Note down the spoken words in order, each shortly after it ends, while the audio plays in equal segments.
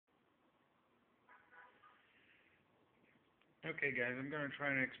Okay guys, I'm going to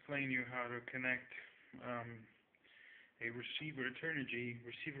try and explain you how to connect a receiver, a Turnigy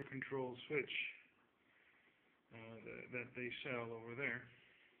receiver control switch that they sell over there.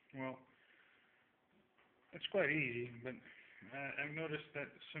 Well, it's quite easy, but I've noticed that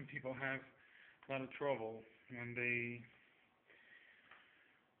some people have a lot of trouble when they,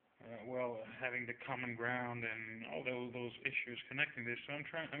 having the common ground and all those issues connecting this. So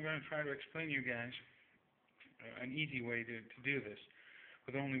I'm going to try to explain you guys an easy way to do this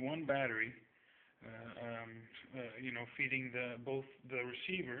with only one battery, feeding both the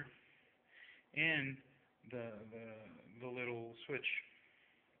receiver and the little switch.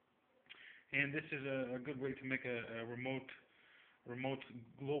 And this is a good way to make a remote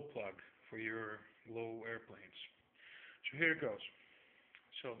glow plug for your glow airplanes. So here it goes.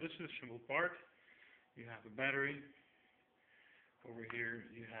 So this is a simple part. You have a battery. Over here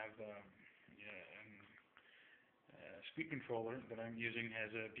you have speed controller that I'm using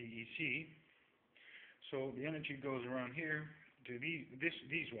as a DEC. So the energy goes around here to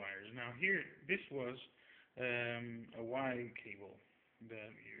these wires. Now here, this was a Y cable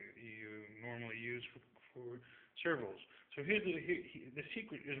that you normally use for servos. So here's the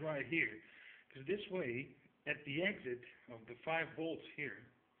secret is right here, because this way, at the exit of the 5 volts here,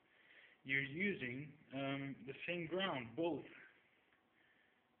 you're using the same ground both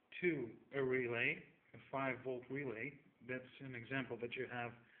to a relay, a 5-volt relay. That's an example that you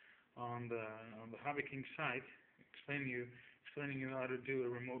have on the Hobby King site, explaining you how to do a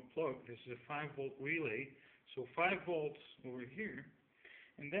remote plug. This is a 5-volt relay, so 5 volts over here,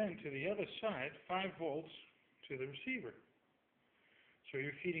 and then to the other side, 5 volts to the receiver. So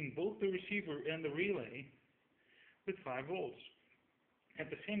you're feeding both the receiver and the relay with 5 volts. At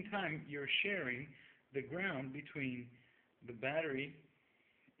the same time, you're sharing the ground between the battery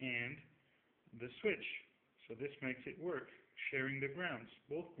and the switch. So this makes it work, sharing the grounds,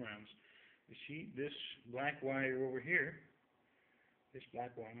 both grounds. You see this black wire over here, it's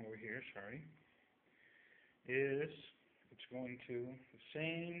going to the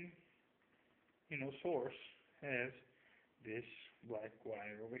same, source as this black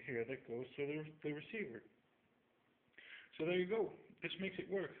wire over here that goes to the receiver. So there you go. This makes it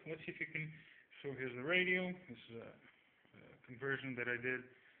work. Let's see if you can. So here's the radio. This is a conversion that I did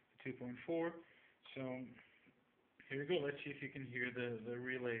to 2.4. So here you go. Let's see if you can hear the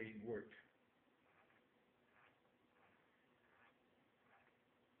relay work.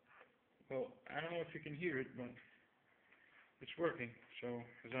 Well, I don't know if you can hear it, but it's working. So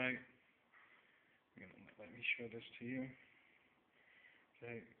let me show this to you.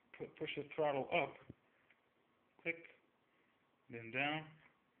 Okay, push the throttle up, click, then down,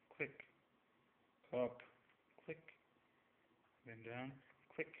 click, up, click, then down,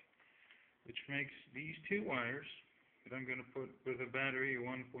 click, which makes these 2 wires that I'm going to put with a battery, a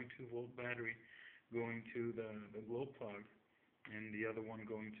 1.2-volt battery, going to the glow plug, and the other one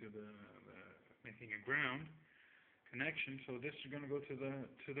going to making a ground connection. So this is going to go to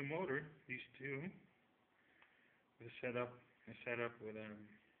the motor. These 2 is set up with a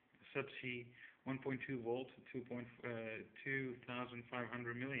subsea 1.2 volt,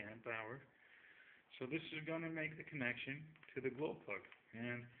 2,500 milliamp hour. So this is going to make the connection to the glow plug.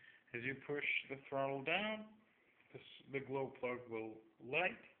 And as you push the throttle down, the glow plug will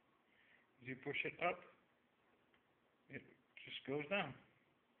light. As you push it up, it just goes down.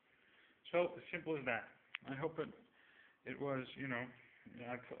 So as simple as that. I hope it was,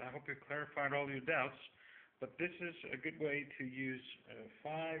 I hope it clarified all your doubts. But this is a good way to use a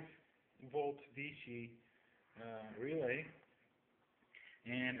 5-volt DC relay,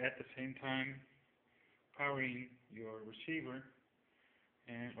 and at the same time powering your receiver.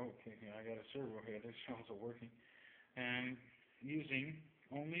 And okay, I got a servo here. This is also working. And using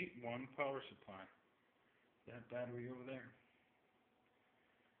only one power supply. That battery over there.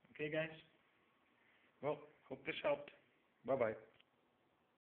 Okay, guys. Well, hope this helped. Bye-bye.